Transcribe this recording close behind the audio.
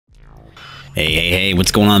Hey,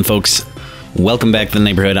 what's going on, folks? Welcome back to the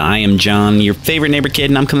neighborhood. I am John, your favorite neighbor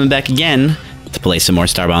kid, and I'm coming back again to play some more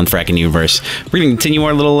Starbound Frackin Universe. We're going to continue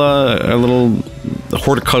our little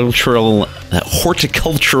horticultural,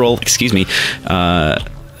 excuse me,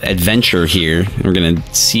 adventure here. We're going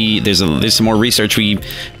to see, there's some more research we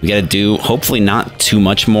got to do. Hopefully not too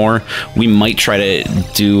much more. We might try to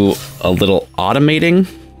do a little automating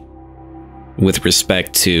with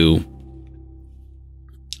respect to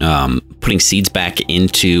putting seeds back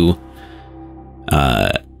into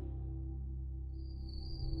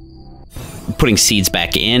putting seeds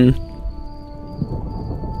back in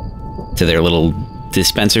to their little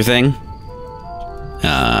dispenser thing.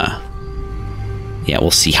 Yeah,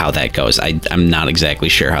 we'll see how that goes. I'm not exactly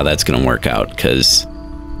sure how that's gonna work out, because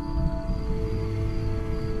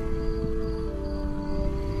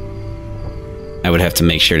I would have to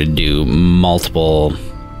make sure to do multiple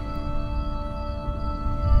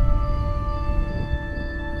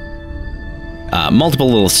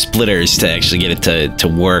little splitters to actually get it to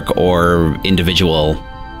work, or individual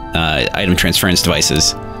item transference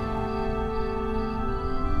devices.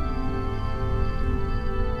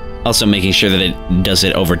 Also making sure that it does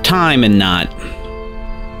it over time and not,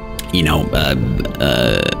 you know,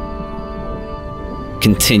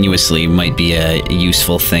 continuously might be a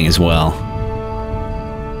useful thing as well.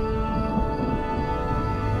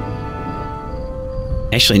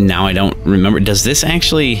 Actually, now I don't remember. Does this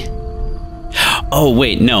actually... Oh,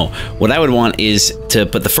 wait, no. What I would want is to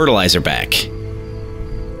put the fertilizer back. To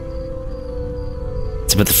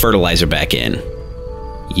put the fertilizer back in.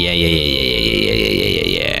 Yeah.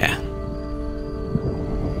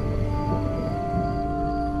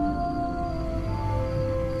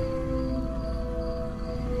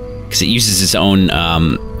 Because it uses its own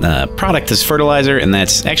product as fertilizer, and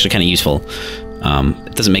that's actually kind of useful.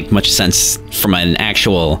 It doesn't make much sense from an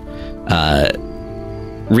actual...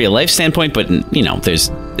 real life standpoint, but you know, it's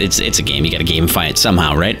a game. You got to gamify it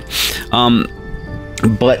somehow, right?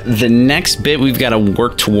 But the next bit we've got to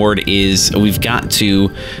work toward is we've got to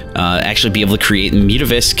actually be able to create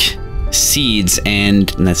mutavisk seeds, and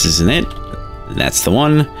this isn't it. That's the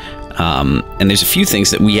one. And there's a few things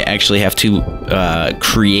that we actually have to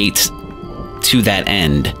create to that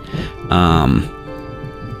end.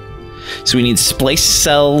 So we need splice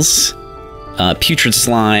cells, putrid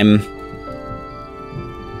slime.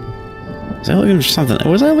 Was I looking for something?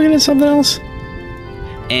 Was I looking at something else?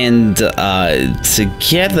 And to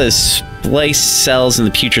get the splice cells and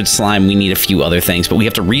the putrid slime, we need a few other things, but we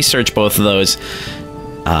have to research both of those.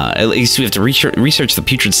 At least we have to research the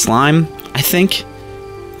putrid slime, I think.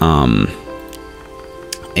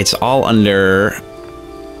 It's all under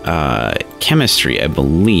chemistry, I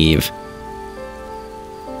believe.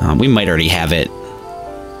 We might already have it.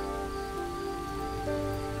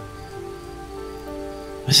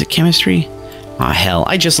 Is it chemistry? Oh, hell.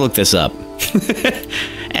 I just looked this up.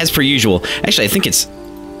 As per usual. Actually, I think it's...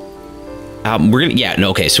 we're gonna... Yeah,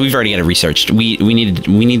 no, okay. So we've already got it researched. We need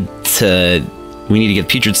to get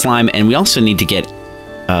putrid slime, and we also need to get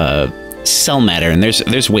cell matter, and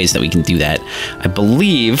there's ways that we can do that. I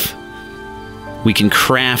believe we can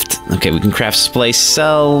craft... Okay, we can craft splice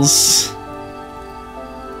cells,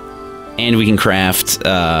 and we can craft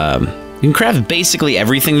basically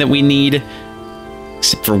everything that we need,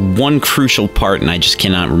 except for one crucial part, and I just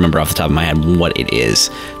cannot remember off the top of my head what it is.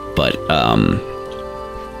 But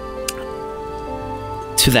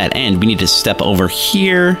to that end, we need to step over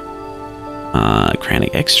here.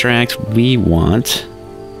 Granic extract. We want...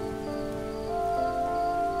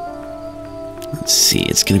 Let's see.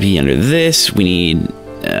 It's going to be under this. We need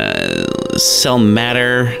cell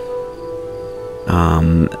matter.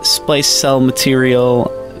 Splice cell material.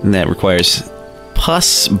 And that requires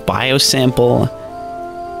pus biosample.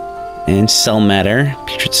 And cell matter.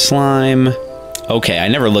 Putrid slime. Okay, I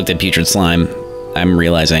never looked at putrid slime, I'm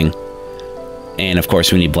realizing. And of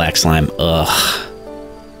course we need black slime. Ugh.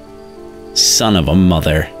 Son of a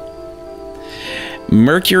mother.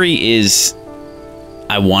 Mercury is,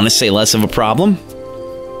 I want to say, less of a problem.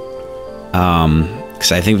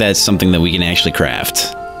 Because I think that's something that we can actually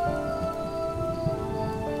craft.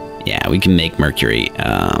 Yeah, we can make mercury.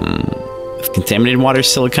 Contaminated water,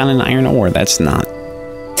 silicon, and iron ore. That's not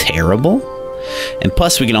terrible. And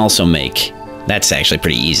plus we can also make, that's actually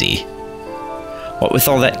pretty easy, what with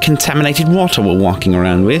all that contaminated water we're walking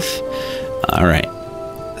around with. All right,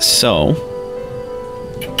 so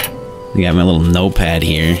we have my little notepad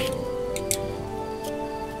here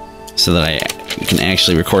so that I can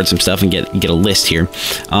actually record some stuff and get a list here.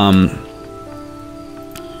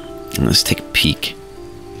 Let's take a peek.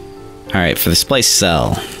 All right, for the splice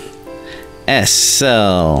cell, S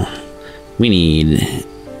cell, We need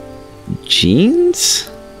genes?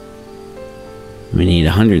 We need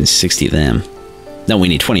 160 of them. No, we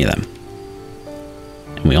need 20 of them.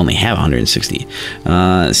 And we only have 160.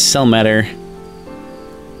 Cell matter.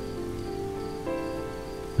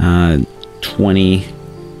 20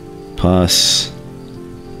 plus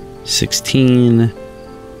 16.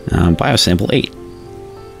 Biosample 8.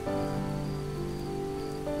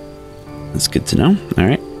 That's good to know. All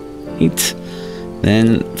right. 8.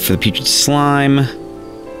 Then for the putrid slime.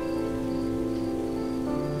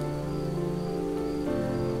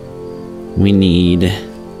 We need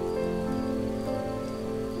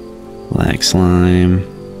black slime.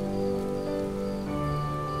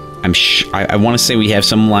 I want to say we have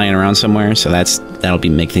some lying around somewhere, so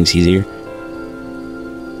that'll make things easier.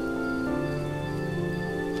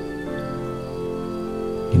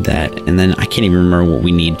 Need that, and then I can't even remember what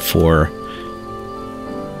we need for.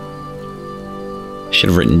 Should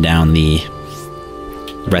have written down the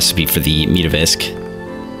recipe for the mutavisk.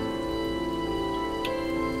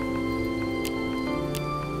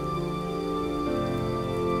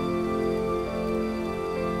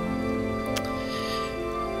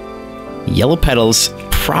 Yellow petals,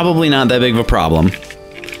 probably not that big of a problem.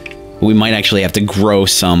 We might actually have to grow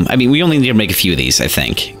some. I mean, we only need to make a few of these, I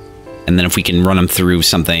think. And then if we can run them through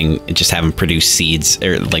something, just have them produce seeds,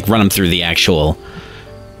 or like run them through the actual...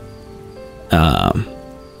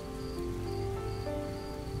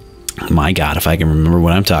 my god, if I can remember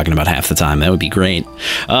what I'm talking about half the time, that would be great.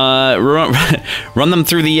 Run them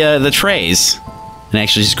through the trays, and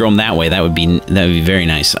actually just grow them that way. That would be very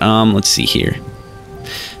nice. Let's see here.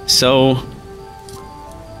 So,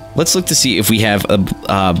 let's look to see if we have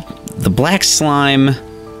the black slime,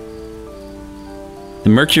 the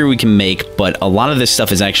mercury we can make, but a lot of this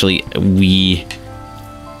stuff is actually,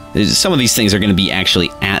 some of these things are going to be actually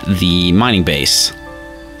at the mining base.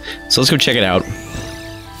 So let's go check it out.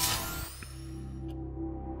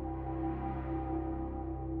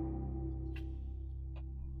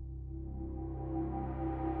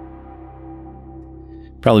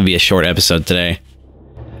 Probably be a short episode today.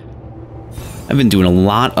 I've been doing a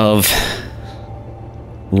lot of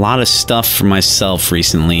stuff for myself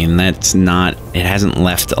recently, and it hasn't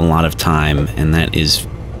left a lot of time, and has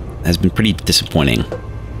been pretty disappointing,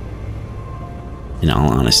 in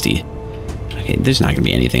all honesty. Okay, there's not going to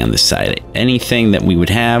be anything on this side. Anything that we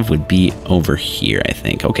would have would be over here, I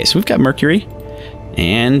think. Okay, so we've got mercury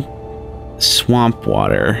and swamp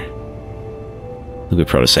water. Liquid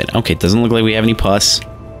protosite. Okay, it doesn't look like we have any pus.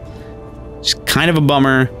 It's kind of a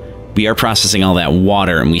bummer. We are processing all that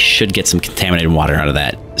water, and we should get some contaminated water out of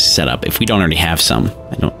that setup if we don't already have some.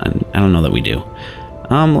 I don't know that we do.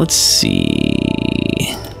 Let's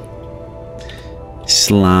see.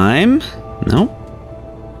 Slime? No.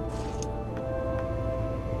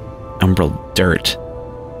 Umbral dirt.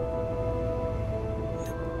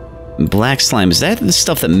 Black slime. Is that the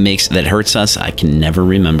stuff that hurts us? I can never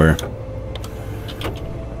remember.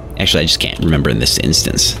 Actually, I just can't remember in this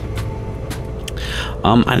instance.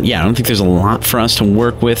 Yeah, I don't think there's a lot for us to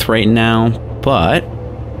work with right now, but...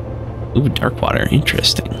 Ooh, dark water.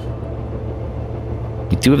 Interesting.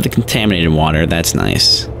 We do have the contaminated water. That's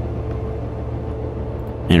nice.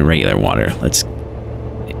 And regular water. Let's,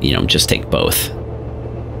 just take both.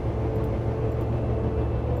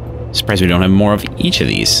 Surprised we don't have more of each of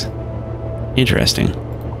these. Interesting.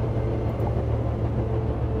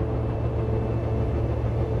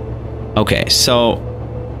 Okay, so...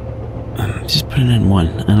 just put it in one.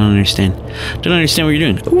 I don't understand. Don't understand what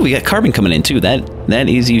you're doing. Ooh, we got carbon coming in too. That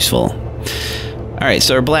is useful. Alright,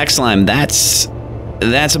 so our black slime, that's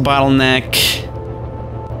a bottleneck.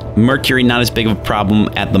 Mercury, not as big of a problem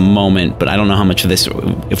at the moment, but I don't know how much of this,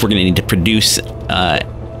 if we're gonna need to produce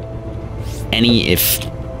any of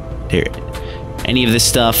this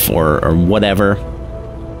stuff or whatever.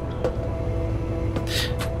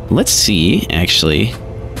 Let's see, actually,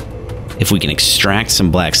 if we can extract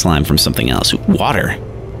some black slime from something else. Ooh, water.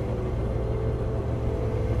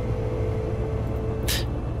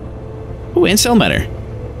 Ooh, and cell matter.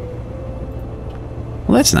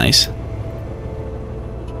 Well, that's nice.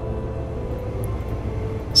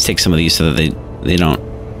 Let's take some of these so that they don't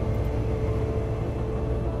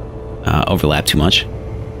overlap too much.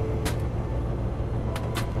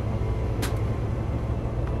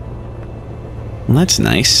 Well, that's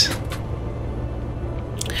nice.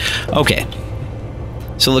 Okay.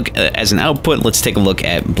 So look, as an output, let's take a look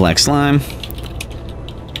at black slime.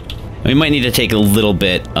 We might need to take a little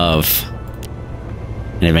bit of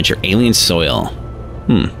an adventure. Alien soil.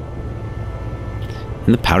 And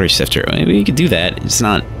the powder sifter. Maybe we could do that. It's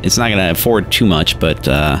not gonna afford too much, but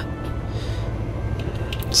let's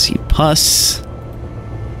see, pus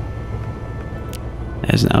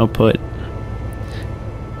as an output.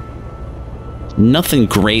 Nothing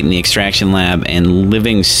great in the extraction lab, and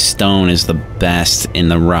living stone is the best in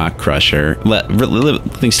the rock crusher.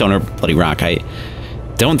 Living stone or bloody rock. I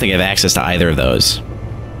don't think I have access to either of those.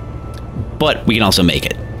 But we can also make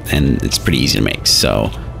it, and it's pretty easy to make, so...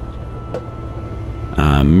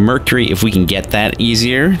 mercury, if we can get that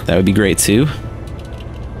easier, that would be great too.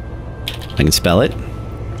 I can spell it.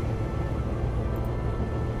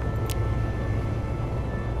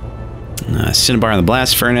 Cinnabar in the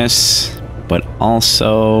blast furnace, but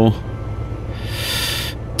also...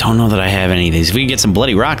 don't know that I have any of these. If we can get some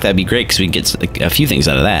bloody rock, that'd be great, because we can get a few things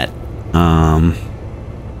out of that.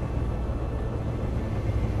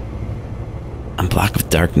 Block of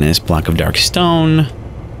darkness, block of dark stone,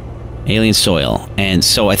 alien soil. And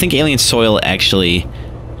so I think alien soil actually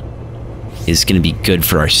is going to be good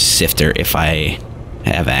for our sifter if I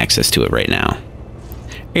have access to it right now.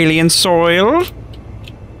 Alien soil.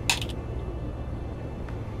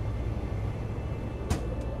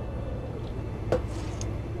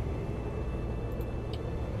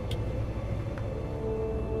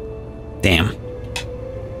 Damn.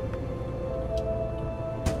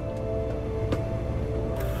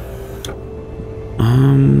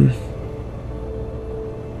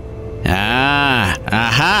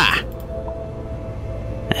 Aha!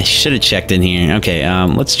 I should have checked in here. Okay,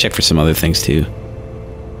 let's check for some other things too.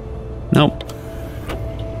 Nope.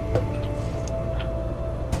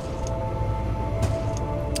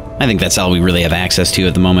 I think that's all we really have access to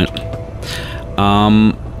at the moment.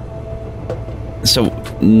 So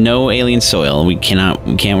no alien soil. We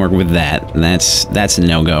can't work with that. That's a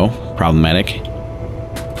no-go. Problematic.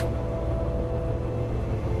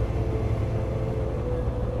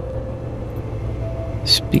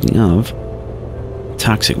 Speaking of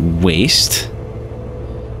toxic waste,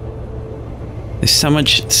 there's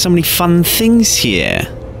so many fun things here.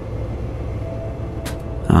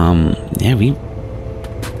 Yeah, we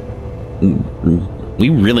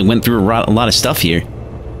really went through a lot of stuff here.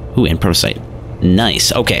 Ooh, and protocyte.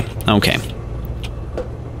 Nice. Okay. Okay.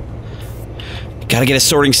 Gotta get a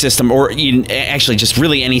sorting system, or actually just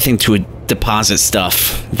really anything to deposit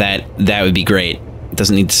stuff. That would be great. It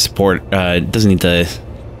doesn't need to support. Doesn't need to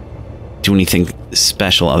do anything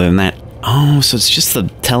special other than that. Oh, so it's just the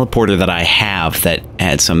teleporter that I have that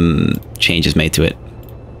had some changes made to it.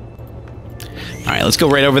 All right, let's go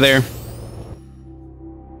right over there.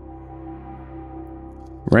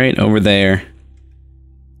 Right over there.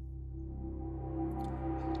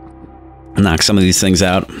 Knock some of these things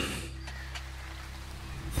out.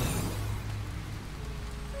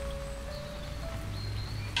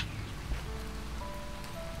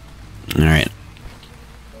 All right.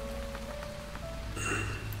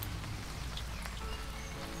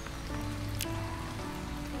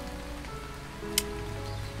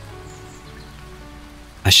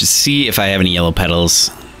 I should see if I have any yellow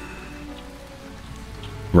petals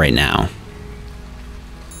right now.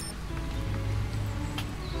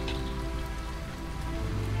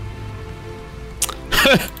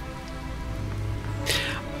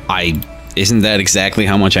 Isn't that exactly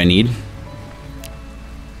how much I need?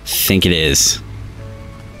 Think it is.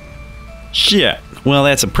 Shit. Well,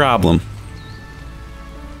 that's a problem.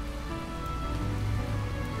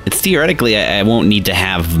 Theoretically, I won't need to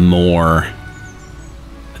have more.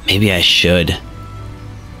 But maybe I should.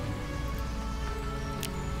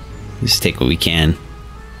 Just take what we can.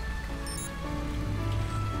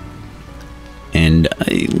 And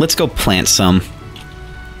let's go plant some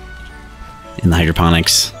in the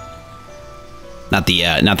hydroponics. Not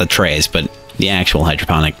the trays, but the actual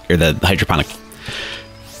hydroponic, or the hydroponic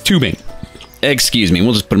tubing. Excuse me,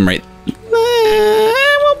 we'll just put them right...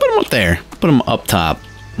 we'll put them up there. Put them up top.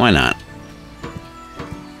 Why not?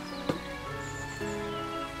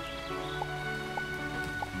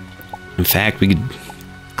 In fact, we could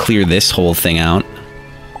clear this whole thing out.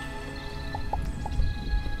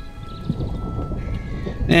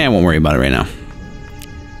 I won't worry about it right now.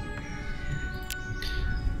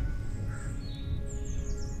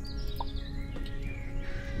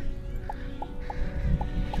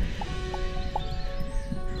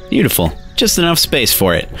 Beautiful. Just enough space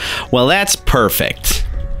for it. Well, that's perfect.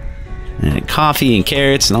 And coffee and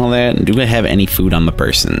carrots and all that. And do I have any food on the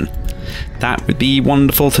person? That would be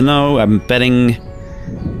wonderful to know. I'm betting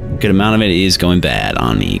a good amount of it is going bad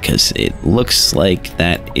on me, because it looks like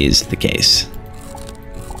that is the case.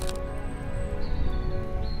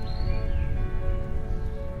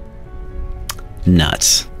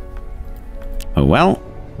 Nuts. Oh well.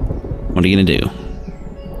 What are you gonna do?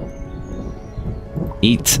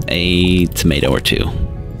 Eat a tomato or two.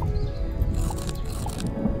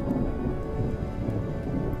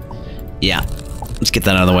 Yeah, let's get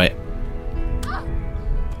that out of the way.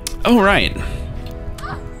 Oh, right.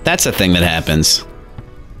 That's a thing that happens.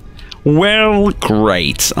 Well,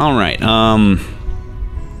 great. All right.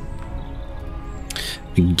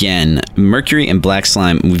 Again, mercury and black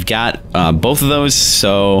slime. We've got both of those,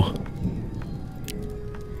 so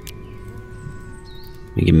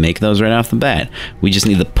we can make those right off the bat. We just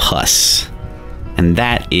need the pus, and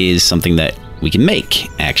that is something that we can make,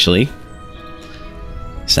 actually.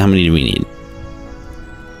 So how many do we need?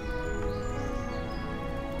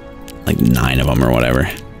 Like 9 of them or whatever.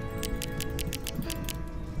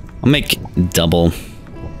 I'll make double.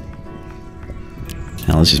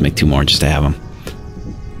 Now let's just make 2 more just to have them.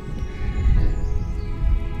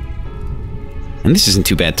 And this isn't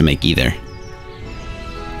too bad to make either.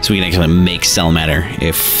 So we can actually make cell matter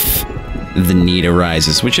if the need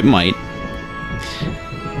arises, which it might.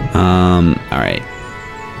 Alright.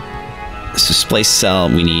 So splice cell,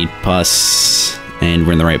 we need pus, and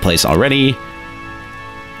we're in the right place already.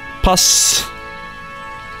 Pus.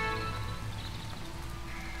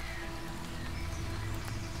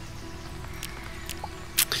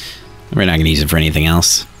 We're not going to use it for anything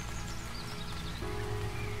else.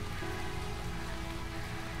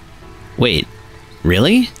 Wait,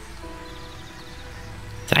 really?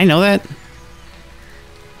 Did I know that?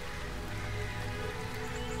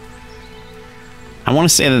 I want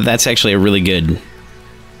to say that that's actually a really good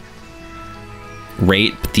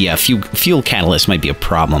rate, but the fuel catalyst might be a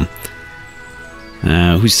problem.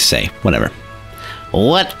 Who's to say? Whatever.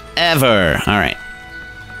 Whatever! Alright.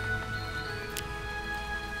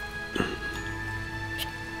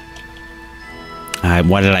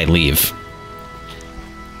 Why did I leave?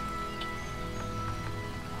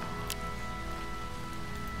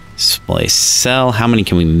 Splice cell. How many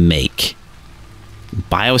can we make?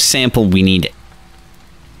 Biosample, we need...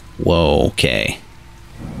 Whoa, okay.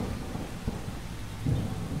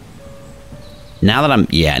 Now that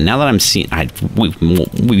I'm seeing...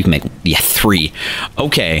 we can make... Yeah, 3.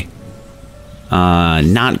 Okay.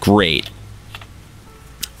 Not great.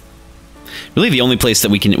 Really, the only place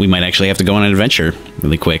that we might actually have to go on an adventure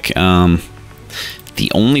really quick.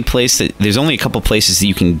 The only place that... There's only a couple places that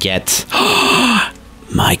you can get...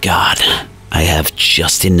 My God, I have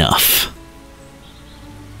just enough.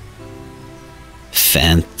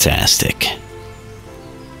 Fantastic.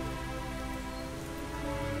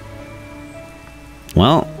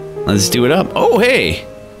 Well, let's do it up. Oh, hey!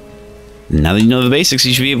 Now that you know the basics,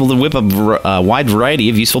 you should be able to whip a wide variety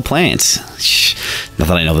of useful plants. Not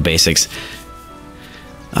that I know the basics.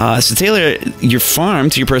 So tailor your farm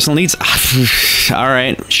to your personal needs.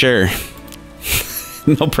 Alright, sure.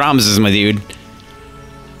 No promises, my dude.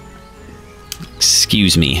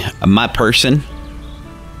 Excuse me. My person.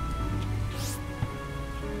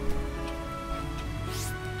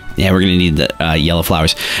 Yeah, we're gonna need the yellow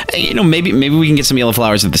flowers. You know, maybe we can get some yellow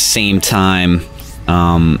flowers at the same time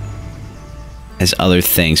as other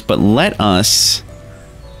things. But let us...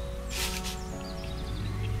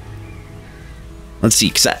 Let's see,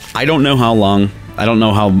 because I don't know how long. I don't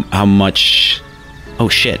know how much... Oh,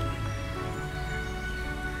 shit.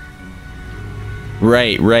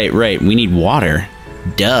 Right. We need water.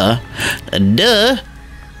 Duh. Duh.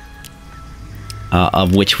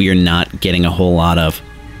 Of which we are not getting a whole lot of.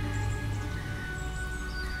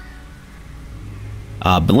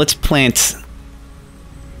 But let's plant...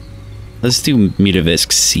 Let's do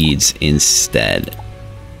mutavisk seeds instead.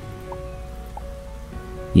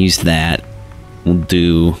 Use that. We'll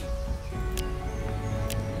do...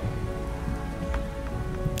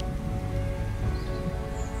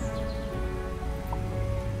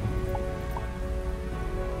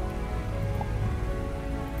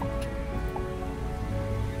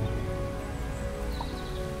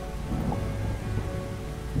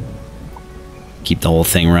 Keep the whole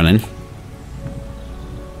thing running.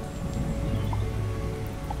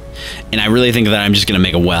 And I really think that I'm just going to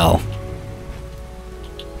make a well.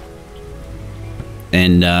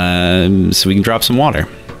 And so we can drop some water.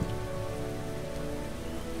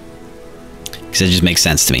 Because it just makes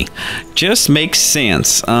sense to me. Just makes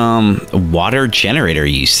sense. Water generator,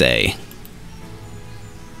 you say?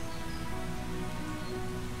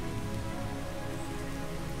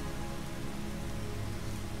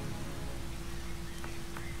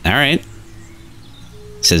 Alright.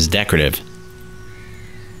 It says decorative.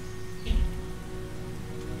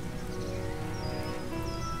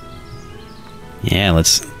 Yeah,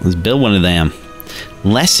 let's build one of them.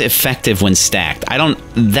 Less effective when stacked. I don't...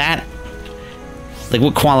 That... Like,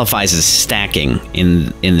 what qualifies as stacking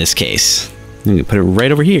in this case? I'm gonna put it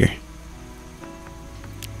right over here.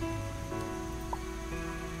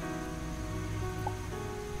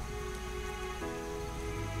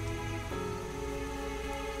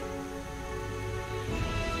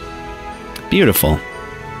 Beautiful.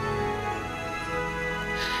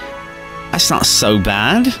 That's not so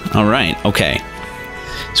bad. All right, okay.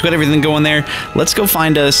 So got everything going there. Let's go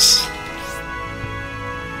find us...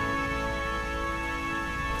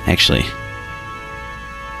 Actually...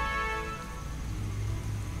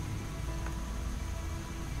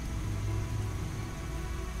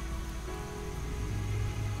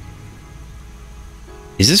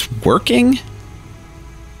 Is this working?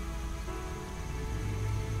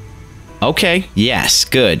 Okay, yes,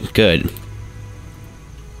 good, good.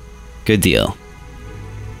 Good deal.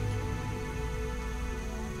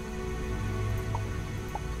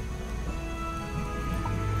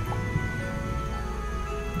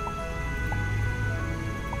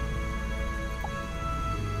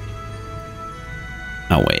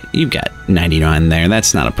 Oh wait, you've got 99 there,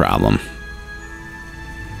 that's not a problem.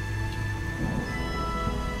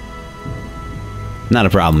 Not a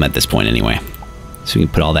problem at this point anyway. So we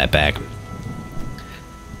can put all that back.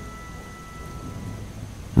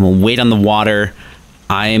 And we'll wait on the water.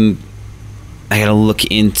 I gotta look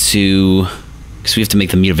into... Because we have to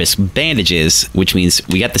make the mutavisk bandages, which means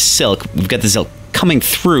we got the silk. We've got the silk coming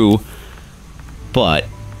through, but...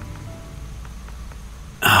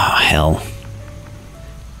 Oh, hell.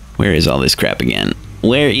 Where is all this crap again?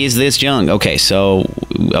 Where is this junk? Okay, so...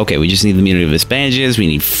 Okay, we just need the mutavisk bandages. We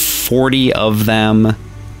need 40 of them.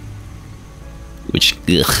 Which...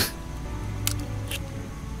 Ugh.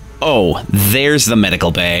 Oh, there's the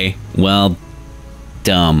medical bay. Well,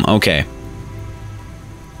 dumb. Okay.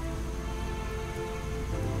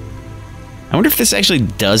 I wonder if this actually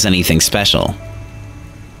does anything special.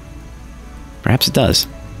 Perhaps it does.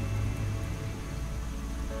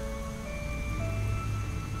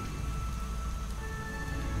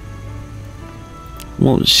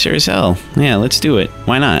 Well, sure as hell. Yeah, let's do it.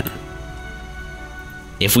 Why not?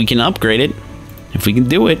 If we can upgrade it, if we can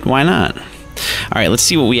do it, why not? All right, let's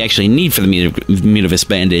see what we actually need for the mutavisk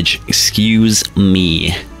bandage. Excuse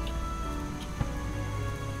me.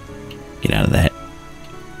 Get out of that.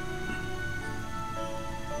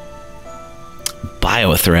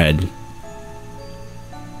 Biothread.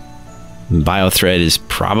 Biothread is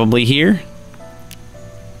probably here.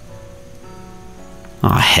 Oh,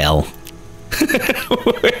 hell.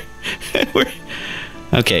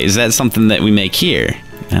 Okay, is that something that we make here?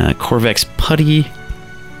 Corvex putty.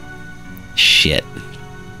 Shit.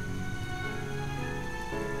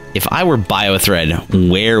 If I were Biothread,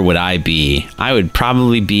 where would I be? I would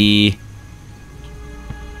probably be...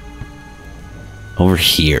 over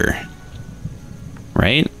here.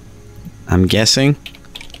 Right? I'm guessing.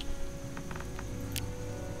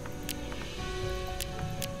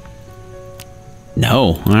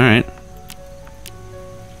 No, alright.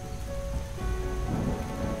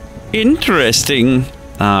 Interesting.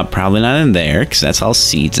 Probably not in there, because that's all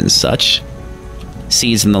seeds and such.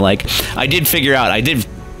 Seeds and the like. I did figure out, I did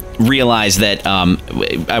realize that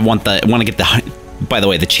I want to get the... By the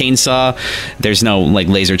way, the chainsaw, there's no like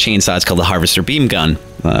laser chainsaw, it's called the harvester beam gun.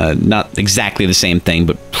 Not exactly the same thing,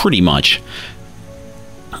 but pretty much.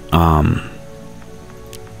 And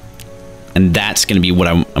that's going to be what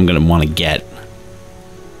I'm going to want to get.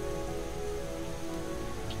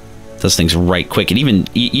 Those things right quick. It even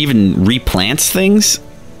replants things.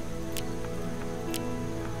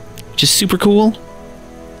 Just super cool.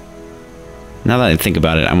 Now that I think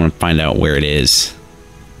about it, I'm going to find out where it is.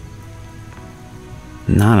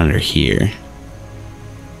 Not under here.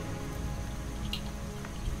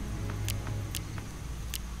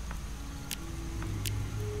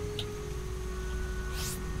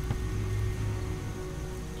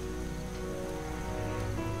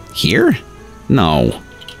 Here? No.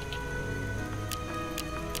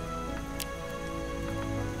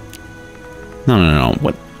 No.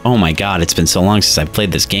 What? Oh my god, it's been so long since I've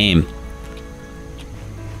played this game.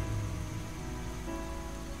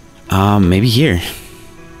 Maybe here.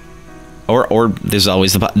 Or there's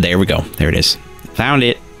always the... There we go. There it is. Found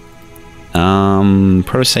it.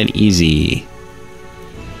 Protosite easy.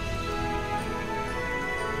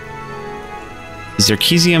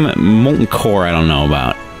 Zircesium molten core I don't know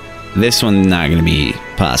about. This one not going to be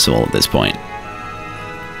possible at this point.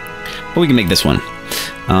 But we can make this one.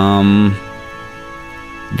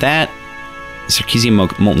 That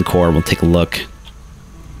Zircesium molten core, we'll take a look.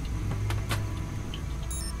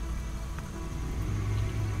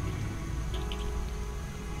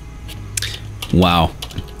 Wow.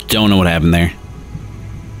 Don't know what happened there.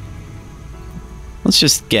 Let's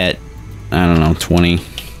just get, I don't know, 20.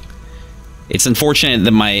 It's unfortunate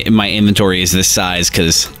that my inventory is this size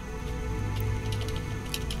because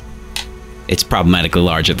it's problematically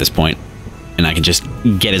large at this point. And I can just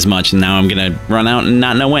get as much, and now I'm gonna run out and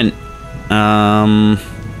not know when.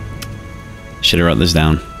 Should have wrote this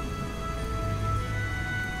down.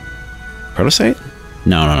 Protosite?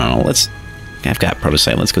 No. I've got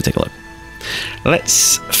Protosite. Let's go take a look.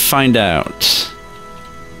 Let's find out.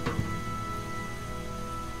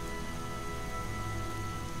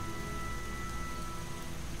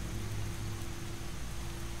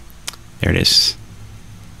 There it is.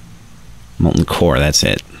 Molten core, that's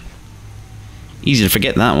it. Easy to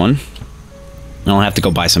forget that one. I'll have to go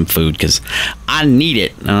buy some food because I need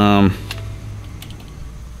it.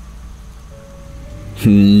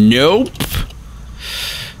 Nope.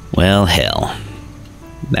 Well, hell.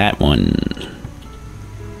 That one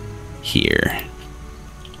here.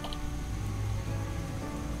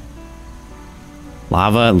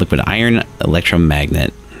 Lava, liquid iron,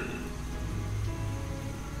 electromagnet,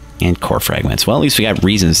 and core fragments. Well, at least we got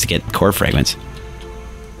reasons to get core fragments.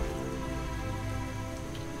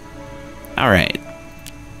 All right.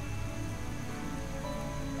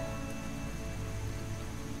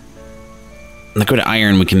 Liquid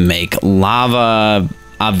iron we can make. Lava,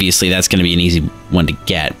 obviously that's going to be an easy one to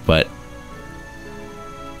get, but...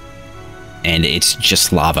 And it's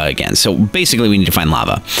just lava again. So basically we need to find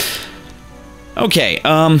lava. Okay,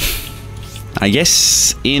 I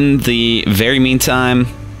guess in the very meantime,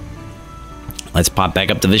 let's pop back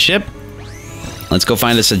up to the ship. Let's go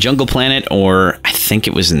find us a jungle planet, or I think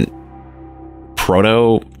it was an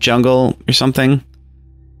proto jungle or something.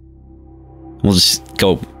 We'll just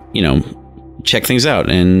go, you know, check things out,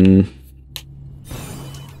 and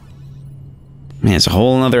man, it's a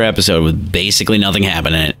whole another episode with basically nothing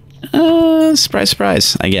happening in it. Surprise,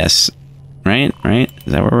 surprise, I guess. Right?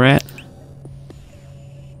 Is that where we're at?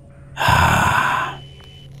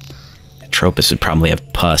 Tropus would probably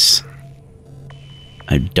have pus.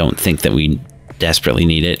 I don't think that we desperately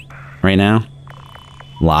need it right now.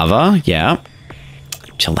 Lava, yeah.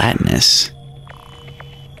 Gelatinous.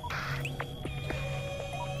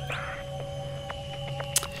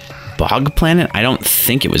 Bog planet? I don't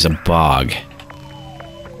think it was a bog.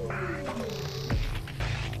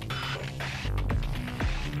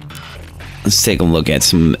 Let's take a look at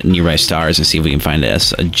some nearby stars and see if we can find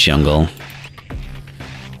us a jungle.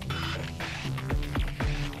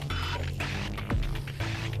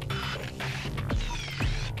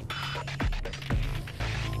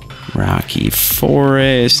 Rocky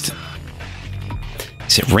forest.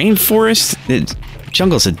 Is it rainforest?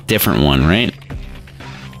 Jungle's a different one, right?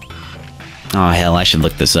 Oh, hell, I should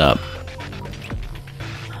look this up.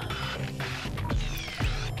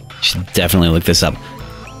 Should definitely look this up.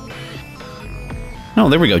 Oh,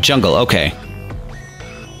 there we go. Jungle. Okay.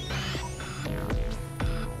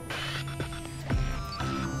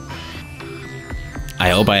 I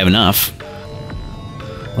hope I have enough.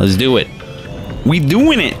 Let's do it. We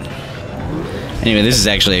doing it. Anyway, this is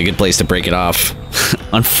actually a good place to break it off.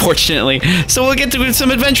 Unfortunately. So we'll get to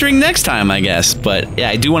some adventuring next time, I guess. But yeah,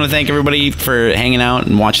 I do want to thank everybody for hanging out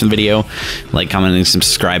and watching the video. Like, commenting,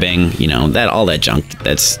 subscribing, you know, all that junk.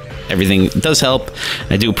 That's everything. It does help.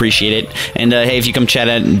 I do appreciate it. And hey, if you come chat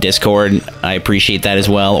at Discord, I appreciate that as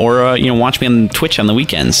well. Or, you know, watch me on Twitch on the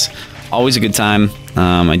weekends. Always a good time.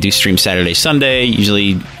 I do stream Saturday, Sunday,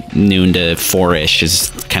 usually noon to 4-ish is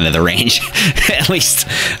kind of the range, at least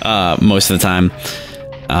most of the time.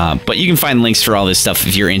 But you can find links for all this stuff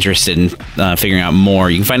if you're interested in figuring out more.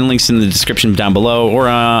 You can find links in the description down below or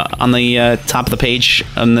on the top of the page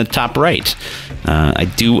on the top right. I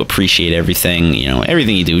do appreciate everything, you know,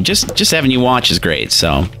 everything you do. Just having you watch is great.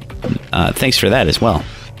 So thanks for that as well.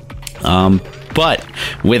 But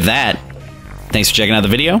with that, thanks for checking out the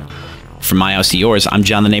video. From my house to yours, I'm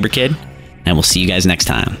John the Neighbor Kid, and we'll see you guys next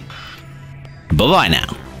time. Bye-bye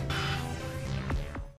now.